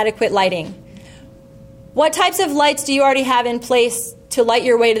sure there's adequate lighting. What types of lights do you already have in place to light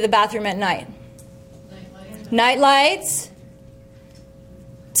your way to the bathroom at night? Night lights.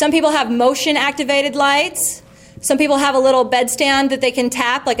 Some people have motion-activated lights. Some people have a little bedstand that they can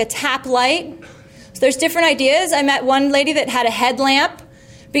tap, like a tap light. So there's different ideas. I met one lady that had a headlamp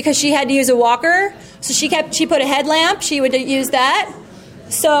because she had to use a walker. So she put a headlamp. She would use that.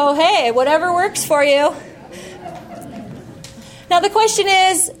 So, hey, whatever works for you. Now the question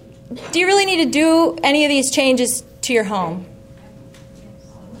is, do you really need to do any of these changes to your home?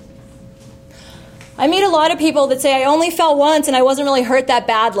 I meet a lot of people that say, I only fell once and I wasn't really hurt that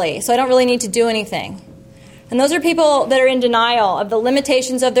badly, so I don't really need to do anything. And those are people that are in denial of the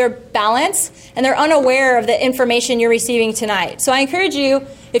limitations of their balance, and they're unaware of the information you're receiving tonight. So I encourage you,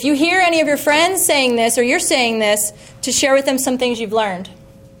 if you hear any of your friends saying this or you're saying this, to share with them some things you've learned.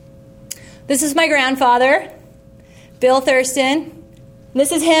 This is my grandfather, Bill Thurston.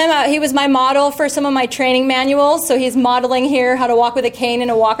 This is him. He was my model for some of my training manuals, so he's modeling here how to walk with a cane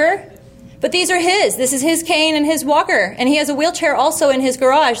and a walker. But these are his. This is his cane and his walker. And he has a wheelchair also in his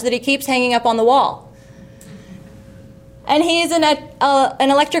garage that he keeps hanging up on the wall. And he's an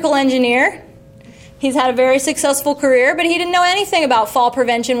electrical engineer. He's had a very successful career, but he didn't know anything about fall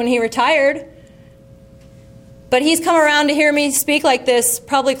prevention when he retired. But he's come around to hear me speak like this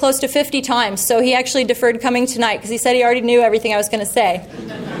probably close to 50 times, so he actually deferred coming tonight because he said he already knew everything I was going to say.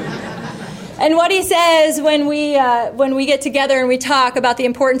 And what he says when we get together and we talk about the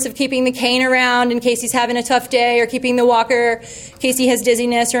importance of keeping the cane around in case he's having a tough day, or keeping the walker in case he has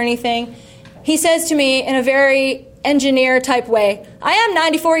dizziness or anything, he says to me in a very engineer-type way, I am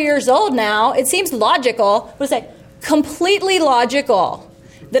 94 years old now. It seems logical. What is that? Completely logical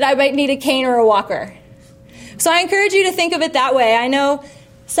that I might need a cane or a walker. So I encourage you to think of it that way. I know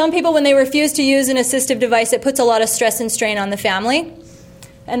some people, when they refuse to use an assistive device, it puts a lot of stress and strain on the family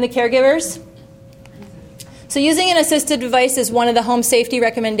and the caregivers. So using an assistive device is one of the home safety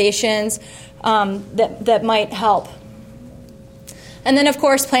recommendations that might help. And then, of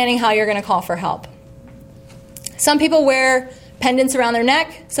course, planning how you're going to call for help. Some people wear pendants around their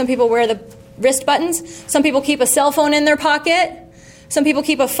neck. Some people wear the wrist buttons. Some people keep a cell phone in their pocket. Some people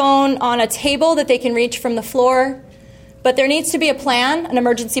keep a phone on a table that they can reach from the floor. But there needs to be a plan, an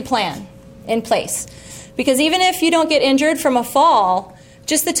emergency plan in place. Because even if you don't get injured from a fall,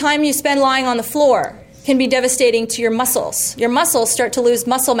 just the time you spend lying on the floor can be devastating to your muscles. Your muscles start to lose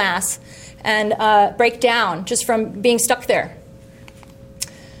muscle mass and break down just from being stuck there.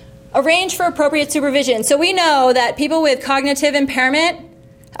 Arrange for appropriate supervision. So we know that people with cognitive impairment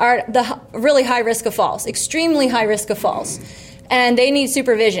are the really high risk of falls, extremely high risk of falls. And they need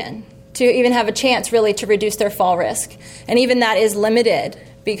supervision to even have a chance really to reduce their fall risk. And even that is limited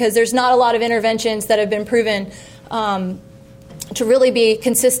because there's not a lot of interventions that have been proven to really be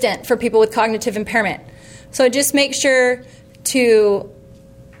consistent for people with cognitive impairment. So just make sure to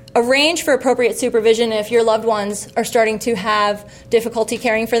arrange for appropriate supervision if your loved ones are starting to have difficulty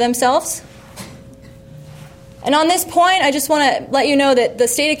caring for themselves. And on this point, I just want to let you know that the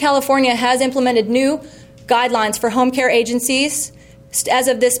state of California has implemented new guidelines for home care agencies as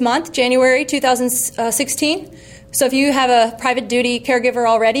of this month, January 2016. So if you have a private duty caregiver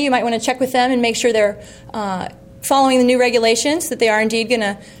already, you might want to check with them and make sure they're following the new regulations, that they are indeed going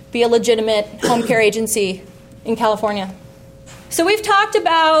to be a legitimate home care agency in California. So we've talked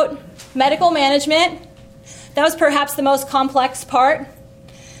about medical management. That was perhaps the most complex part.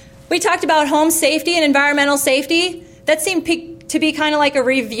 We talked about home safety and environmental safety. That seemed to be kind of like a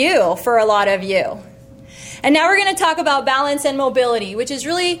review for a lot of you. And now we're going to talk about balance and mobility, which is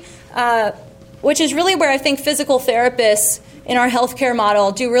really where I think physical therapists in our healthcare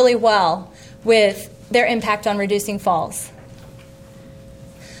model do really well with their impact on reducing falls.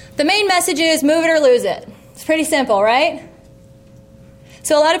 The main message is move it or lose it. It's pretty simple, right?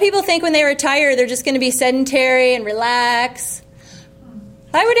 So a lot of people think when they retire, they're just going to be sedentary and relax.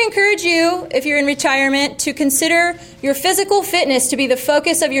 I would encourage you, if you're in retirement, to consider your physical fitness to be the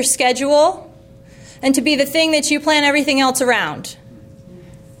focus of your schedule and to be the thing that you plan everything else around.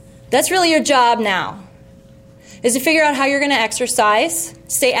 That's really your job now, is to figure out how you're going to exercise,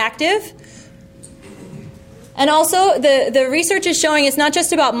 stay active. And also, the research is showing it's not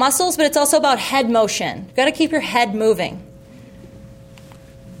just about muscles, but it's also about head motion. You've got to keep your head moving.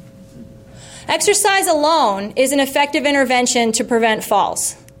 Exercise alone is an effective intervention to prevent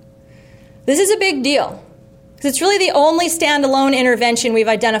falls. This is a big deal, because it's really the only standalone intervention we've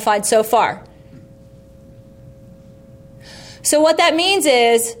identified so far. So what that means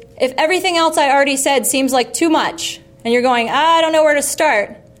is, if everything else I already said seems like too much, and you're going, I don't know where to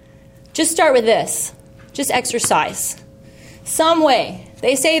start, just start with this. Just exercise. Some way.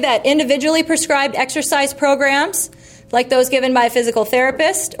 They say that individually prescribed exercise programs, like those given by a physical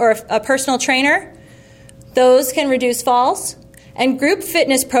therapist or a personal trainer, those can reduce falls. And group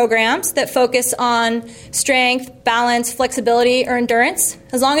fitness programs that focus on strength, balance, flexibility, or endurance,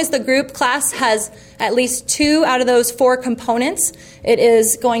 as long as the group class has at least 2 out of those 4 components, it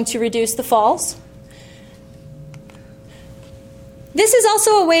is going to reduce the falls. This is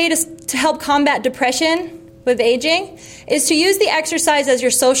also a way to help combat depression with aging, is to use the exercise as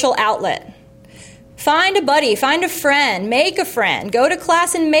your social outlet. Find a buddy, find a friend, make a friend, go to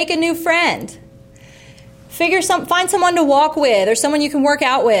class and make a new friend. Find someone to walk with or someone you can work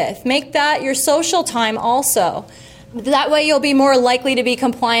out with. Make that your social time also. That way you'll be more likely to be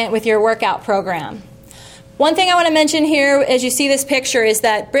compliant with your workout program. One thing I want to mention here as you see this picture is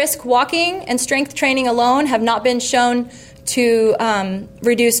that brisk walking and strength training alone have not been shown to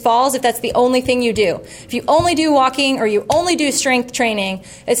reduce falls if that's the only thing you do. If you only do walking or you only do strength training,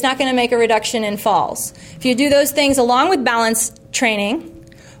 it's not going to make a reduction in falls. If you do those things along with balance training,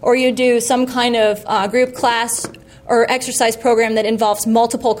 or you do some kind of group class or exercise program that involves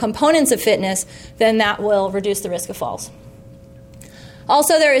multiple components of fitness, then that will reduce the risk of falls.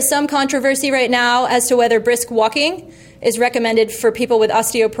 Also, there is some controversy right now as to whether brisk walking is recommended for people with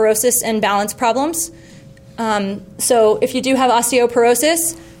osteoporosis and balance problems. So if you do have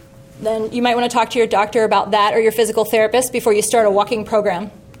osteoporosis, then you might want to talk to your doctor about that or your physical therapist before you start a walking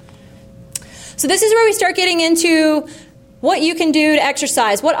program. So this is where we start getting into what you can do to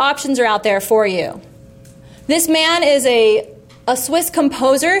exercise, what options are out there for you. This man is a Swiss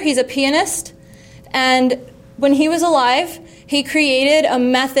composer. He's a pianist. And when he was alive, he created a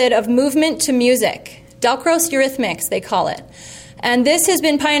method of movement to music. Dalcroze eurythmics, they call it. And this has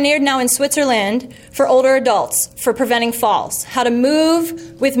been pioneered now in Switzerland for older adults for preventing falls, how to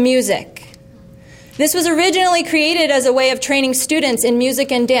move with music. This was originally created as a way of training students in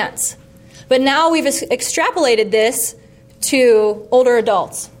music and dance. But now we've extrapolated this to older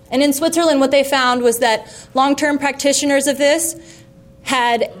adults. And in Switzerland, what they found was that long-term practitioners of this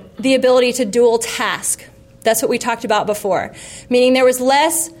had the ability to dual task. That's what we talked about before. Meaning there was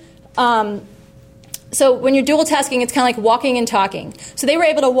less... So when you're dual tasking, it's kind of like walking and talking. So they were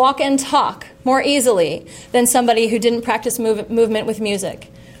able to walk and talk more easily than somebody who didn't practice movement with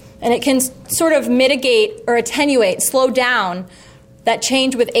music. And it can sort of mitigate or attenuate, slow down that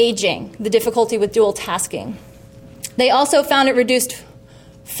change with aging, the difficulty with dual tasking. They also found it reduced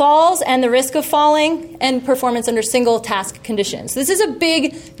falls and the risk of falling and performance under single task conditions. This is a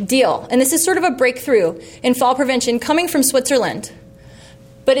big deal, and this is sort of a breakthrough in fall prevention coming from Switzerland.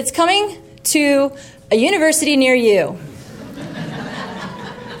 But it's coming to a university near you.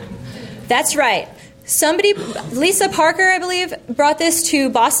 That's right. Lisa Parker, I believe, brought this to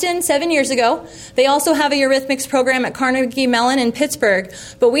Boston 7 years ago. They also have a eurythmics program at Carnegie Mellon in Pittsburgh.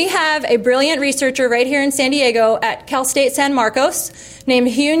 But we have a brilliant researcher right here in San Diego at Cal State San Marcos named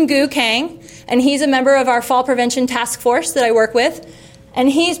Hyun Gu Kang, and he's a member of our fall prevention task force that I work with. and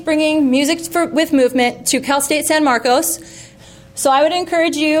he's bringing Music with Movement to Cal State San Marcos. So I would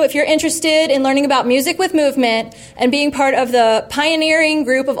encourage you, if you're interested in learning about music with movement and being part of the pioneering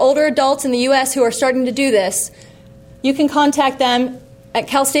group of older adults in the U.S. who are starting to do this, you can contact them at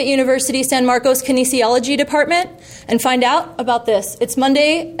Cal State University San Marcos Kinesiology Department and find out about this. It's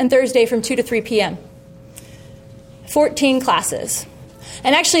Monday and Thursday from 2 to 3 p.m. 14 classes.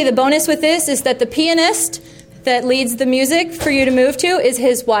 And actually the bonus with this is that the pianist that leads the music for you to move to is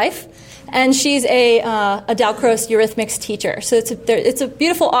his wife, and she's a Dalcroze Eurythmics teacher. So it's a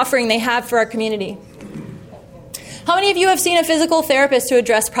beautiful offering they have for our community. How many of you have seen a physical therapist to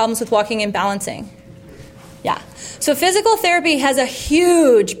address problems with walking and balancing? Yeah. So physical therapy has a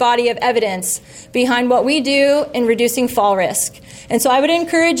huge body of evidence behind what we do in reducing fall risk. And so I would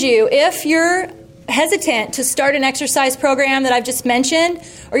encourage you, if you're hesitant to start an exercise program that I've just mentioned,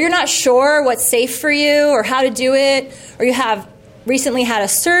 or you're not sure what's safe for you or how to do it, or you have recently had a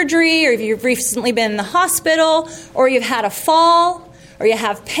surgery, or you've recently been in the hospital, or you've had a fall, or you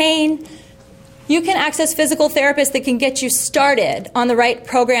have pain, you can access physical therapists that can get you started on the right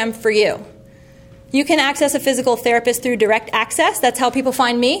program for you. You can access a physical therapist through direct access. That's how people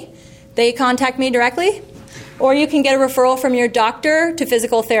find me. They contact me directly. Or you can get a referral from your doctor to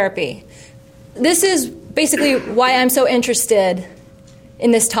physical therapy. This is basically why I'm so interested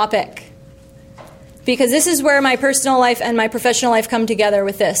in this topic, because this is where my personal life and my professional life come together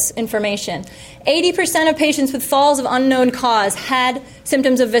with this information. 80% of patients with falls of unknown cause had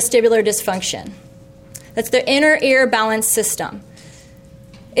symptoms of vestibular dysfunction. That's the inner ear balance system.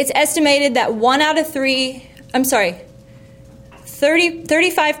 It's estimated that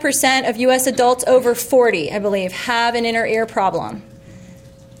 35% of U.S. adults over 40, I believe, have an inner ear problem.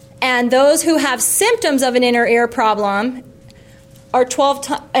 And those who have symptoms of an inner ear problem are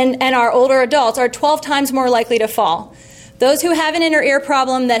and are older adults are 12 times more likely to fall. Those who have an inner ear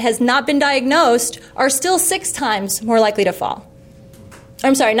problem that has not been diagnosed are still 6 times more likely to fall.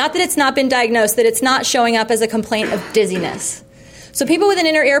 I'm sorry, not that it's not been diagnosed, that it's not showing up as a complaint of dizziness. So people with an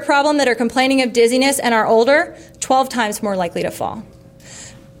inner ear problem that are complaining of dizziness and are older, 12 times more likely to fall.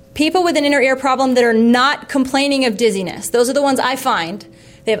 People with an inner ear problem that are not complaining of dizziness, those are the ones I find.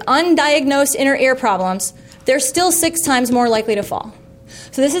 They have undiagnosed inner ear problems, they're still 6 times more likely to fall.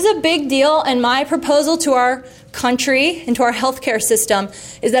 So this is a big deal, and my proposal to our country and to our healthcare system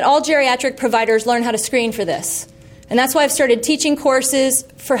is that all geriatric providers learn how to screen for this. And that's why I've started teaching courses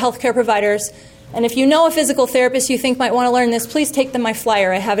for healthcare providers. And if you know a physical therapist you think might want to learn this, please take them my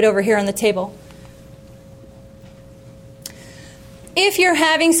flyer. I have it over here on the table. If you're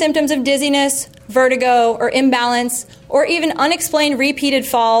having symptoms of dizziness, vertigo, or imbalance, or even unexplained repeated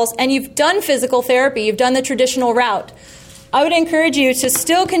falls, and you've done physical therapy, you've done the traditional route, I would encourage you to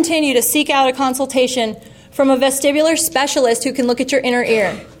still continue to seek out a consultation from a vestibular specialist who can look at your inner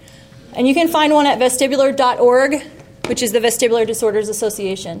ear. And you can find one at vestibular.org, which is the Vestibular Disorders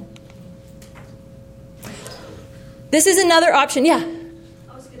Association. This is another option. Yeah?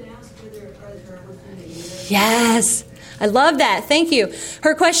 I was going to ask whether are there within the ear. Yes. I love that. Thank you.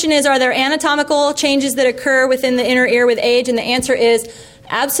 Her question is, are there anatomical changes that occur within the inner ear with age? And the answer is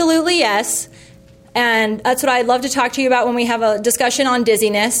absolutely yes. And that's what I'd love to talk to you about when we have a discussion on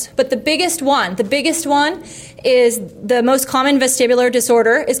dizziness. But the biggest one is the most common vestibular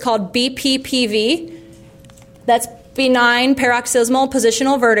disorder is called BPPV. That's benign paroxysmal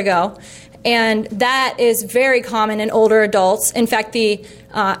positional vertigo. And that is very common in older adults. In fact, the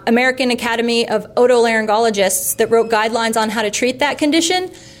American Academy of Otolaryngologists that wrote guidelines on how to treat that condition,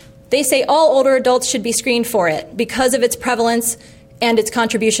 they say all older adults should be screened for it because of its prevalence and its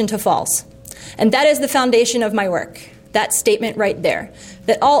contribution to falls. And that is the foundation of my work, that statement right there,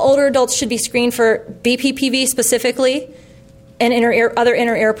 that all older adults should be screened for BPPV specifically and other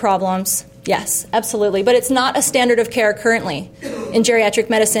inner ear problems. Yes, absolutely. But it's not a standard of care currently in geriatric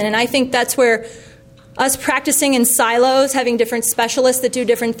medicine. And I think that's where us practicing in silos, having different specialists that do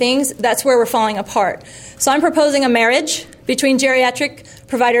different things, that's where we're falling apart. So I'm proposing a marriage between geriatric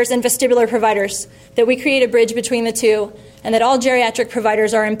providers and vestibular providers, that we create a bridge between the two, and that all geriatric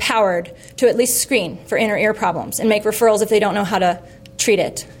providers are empowered to at least screen for inner ear problems and make referrals if they don't know how to treat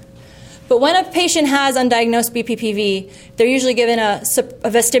it. But when a patient has undiagnosed BPPV, they're usually given a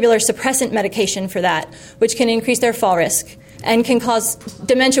vestibular suppressant medication for that, which can increase their fall risk and can cause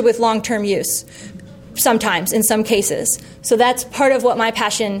dementia with long-term use, sometimes, in some cases. So that's part of what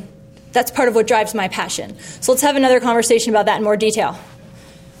that's part of what drives my passion. So let's have another conversation about that in more detail.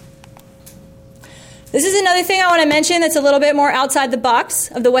 This is another thing I want to mention that's a little bit more outside the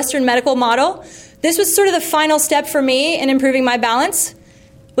box of the Western medical model. This was sort of the final step for me in improving my balance,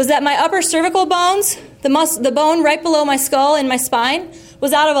 was that my upper cervical bones, the bone right below my skull and my spine,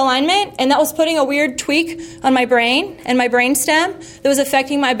 was out of alignment, and that was putting a weird tweak on my brain and my brain stem that was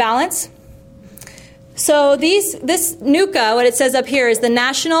affecting my balance. So this NUCA, what it says up here, is the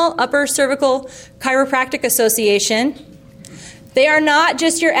National Upper Cervical Chiropractic Association. They are not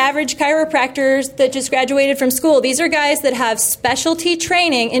just your average chiropractors that just graduated from school. These are guys that have specialty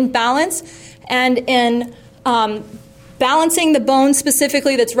training in balance and in balancing the bone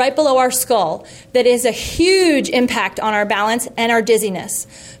specifically that's right below our skull. That is a huge impact on our balance and our dizziness.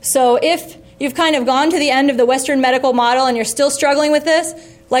 So if you've kind of gone to the end of the Western medical model and you're still struggling with this,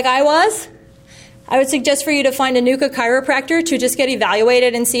 like I was, I would suggest for you to find a NUCA chiropractor to just get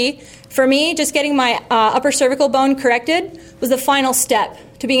evaluated and see. For me, just getting my upper cervical bone corrected was the final step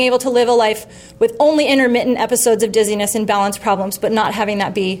to being able to live a life with only intermittent episodes of dizziness and balance problems, but not having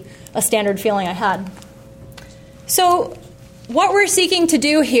that be a standard feeling I had. So what we're seeking to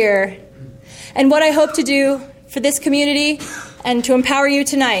do here, and what I hope to do for this community and to empower you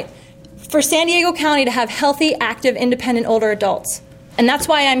tonight, for San Diego County to have healthy, active, independent older adults. And that's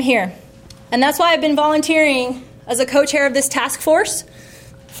why I'm here. And that's why I've been volunteering as a co-chair of this task force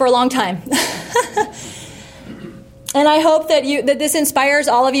for a long time. And I hope that this inspires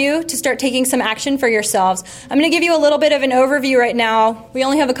all of you to start taking some action for yourselves. I'm going to give you a little bit of an overview right now. We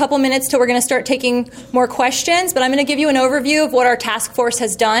only have a couple minutes till we're going to start taking more questions, but I'm going to give you an overview of what our task force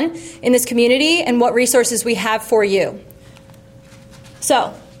has done in this community and what resources we have for you.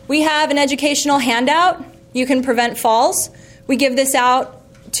 So, we have an educational handout. You can prevent falls. We give this out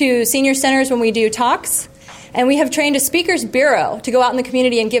to senior centers when we do talks. And we have trained a speakers bureau to go out in the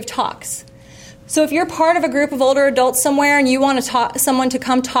community and give talks. So if you're part of a group of older adults somewhere and you want someone to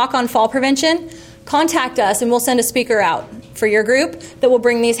come talk on fall prevention, contact us and we'll send a speaker out for your group that will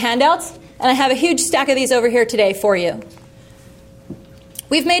bring these handouts. And I have a huge stack of these over here today for you.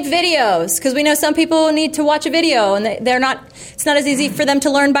 We've made videos because we know some people need to watch a video and it's not as easy for them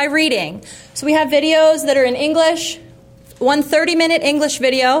to learn by reading. So we have videos that are in English, one 30-minute English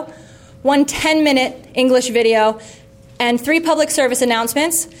video, one 10-minute English video, and 3 public service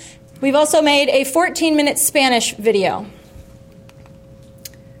announcements. We've also made a 14-minute Spanish video.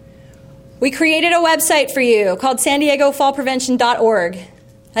 We created a website for you called sandiegofallprevention.org.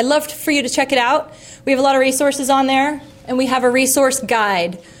 I'd love for you to check it out. We have a lot of resources on there, and we have a resource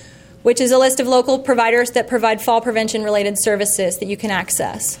guide, which is a list of local providers that provide fall prevention-related services that you can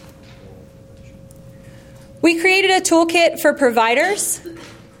access. We created a toolkit for providers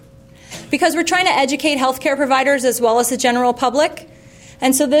because we're trying to educate healthcare providers as well as the general public.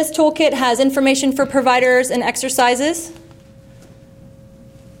 And so this toolkit has information for providers and exercises.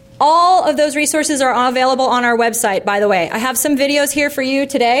 All of those resources are available on our website, by the way. I have some videos here for you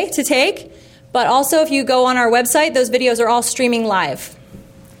today to take, but also if you go on our website, those videos are all streaming live.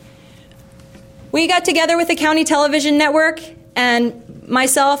 We got together with the County Television Network, and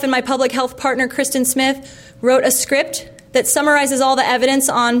myself and my public health partner, Kristen Smith, wrote a script that summarizes all the evidence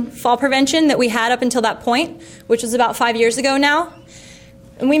on fall prevention that we had up until that point, which was about 5 years ago now.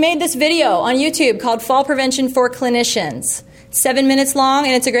 And we made this video on YouTube called Fall Prevention for Clinicians. It's 7 minutes long,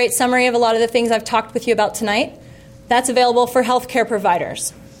 and it's a great summary of a lot of the things I've talked with you about tonight. That's available for healthcare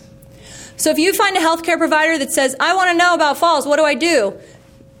providers. So if you find a healthcare provider that says, I want to know about falls, what do I do?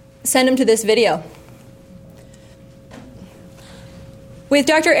 Send them to this video. With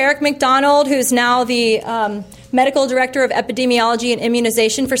Dr. Eric McDonald, who's now the Medical Director of Epidemiology and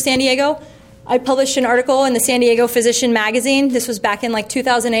Immunization for San Diego, I published an article in the San Diego Physician Magazine. This was back in like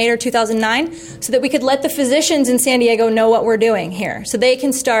 2008 or 2009, so that we could let the physicians in San Diego know what we're doing here, so they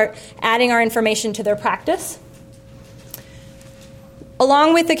can start adding our information to their practice.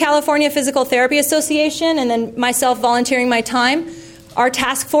 Along with the California Physical Therapy Association and then myself volunteering my time, our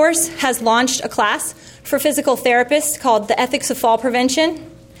task force has launched a class for physical therapists called The Ethics of Fall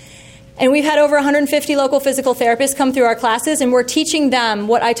Prevention. And we've had over 150 local physical therapists come through our classes, and we're teaching them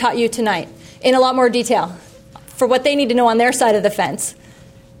what I taught you tonight in a lot more detail for what they need to know on their side of the fence.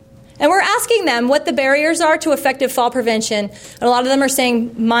 And we're asking them what the barriers are to effective fall prevention. And a lot of them are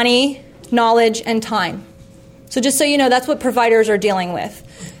saying money, knowledge, and time. So just so you know, that's what providers are dealing with.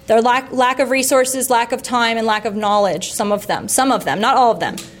 Their lack of resources, lack of time, and lack of knowledge, some of them, not all of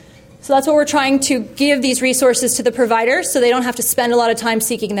them. So that's what we're trying to give these resources to the providers so they don't have to spend a lot of time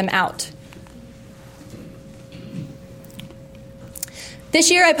seeking them out. This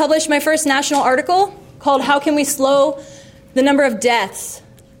year I published my first national article called How Can We Slow the Number of Deaths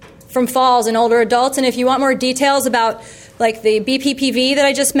from Falls in Older Adults? And if you want more details about like the BPPV that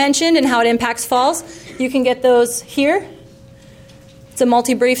I just mentioned and how it impacts falls, you can get those here. It's a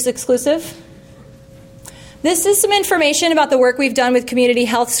multi-briefs exclusive. This is some information about the work we've done with community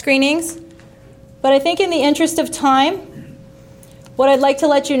health screenings. But I think in the interest of time, What I'd like to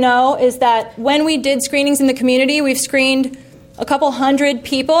let you know is that when we did screenings in the community, we've screened a couple hundred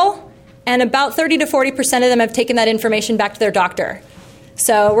people, and about 30 to 40% of them have taken that information back to their doctor.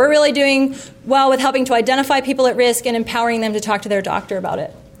 So we're really doing well with helping to identify people at risk and empowering them to talk to their doctor about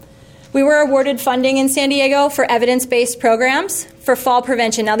it. We were awarded funding in San Diego for evidence-based programs for fall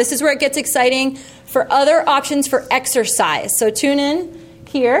prevention. Now, this is where it gets exciting for other options for exercise. So tune in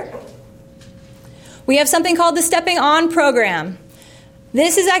here. We have something called the Stepping On program.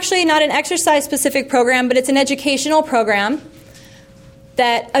 This is actually not an exercise-specific program, but it's an educational program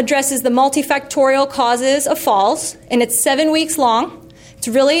that addresses the multifactorial causes of falls, and it's 7 weeks long. It's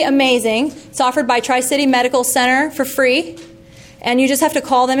really amazing. It's offered by Tri-City Medical Center for free, and you just have to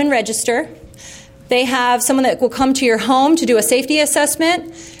call them and register. They have someone that will come to your home to do a safety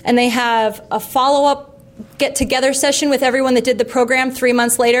assessment, and they have a follow-up get-together session with everyone that did the program 3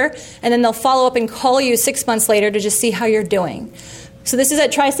 months later, and then they'll follow up and call you 6 months later to just see how you're doing. So this is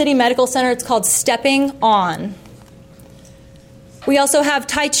at Tri-City Medical Center. It's called Stepping On. We also have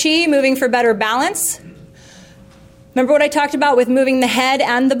Tai Chi, moving for better balance. Remember what I talked about with moving the head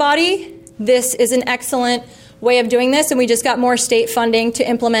and the body? This is an excellent way of doing this, and we just got more state funding to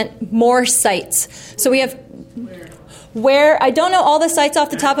implement more sites. So we have where I don't know all the sites off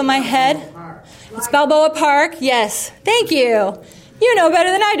the top of my head. It's Balboa Park, yes. Thank you. You know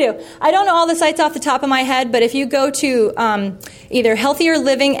better than I do. I don't know all the sites off the top of my head, but if you go to either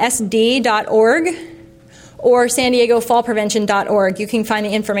healthierlivingsd.org or san diego fallprevention.org, you can find the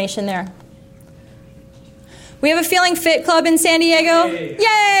information there. We have a Feeling Fit Club in San Diego.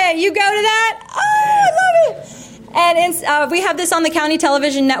 Yay! You go to that? Oh, I love it! And we have this on the County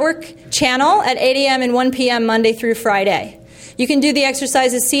Television Network channel at 8 a.m. and 1 p.m. Monday through Friday. You can do the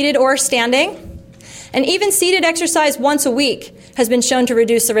exercises seated or standing. And even seated exercise once a week has been shown to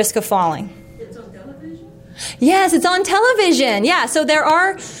reduce the risk of falling. It's on television? Yes, it's on television. Yeah, so there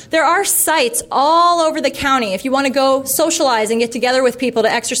are sites all over the county. If you want to go socialize and get together with people to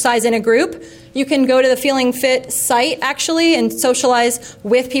exercise in a group, you can go to the Feeling Fit site, actually, and socialize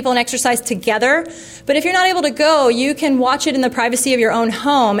with people and exercise together. But if you're not able to go, you can watch it in the privacy of your own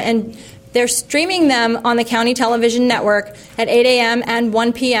home, and they're streaming them on the County Television Network at 8 a.m. and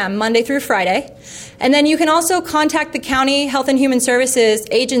 1 p.m., Monday through Friday. And then you can also contact the County Health and Human Services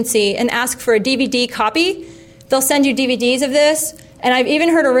Agency and ask for a DVD copy. They'll send you DVDs of this. And I've even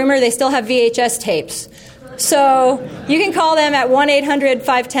heard a rumor they still have VHS tapes. So you can call them at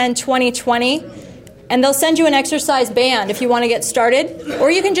 1-800-510-2020, and they'll send you an exercise band if you want to get started.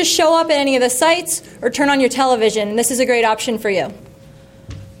 Or you can just show up at any of the sites or turn on your television, and this is a great option for you.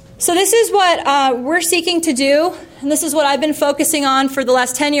 So this is what we're seeking to do, and this is what I've been focusing on for the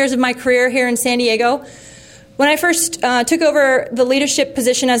last 10 years of my career here in San Diego. When I first took over the leadership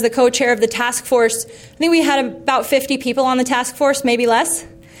position as the co-chair of the task force, I think we had about 50 people on the task force, maybe less.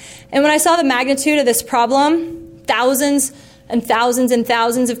 And when I saw the magnitude of this problem, thousands and thousands and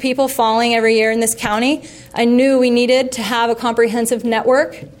thousands of people falling every year in this county, I knew we needed to have a comprehensive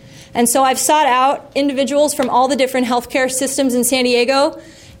network. And so I've sought out individuals from all the different healthcare systems in San Diego,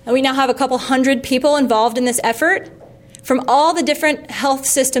 and we now have a couple hundred people involved in this effort. From all the different health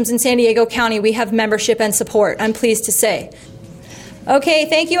systems in San Diego County, we have membership and support, I'm pleased to say. Okay,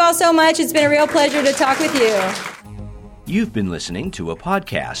 thank you all so much. It's been a real pleasure to talk with you. You've been listening to a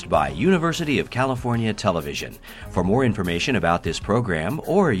podcast by University of California Television. For more information about this program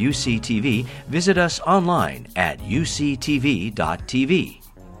or UCTV, visit us online at uctv.tv.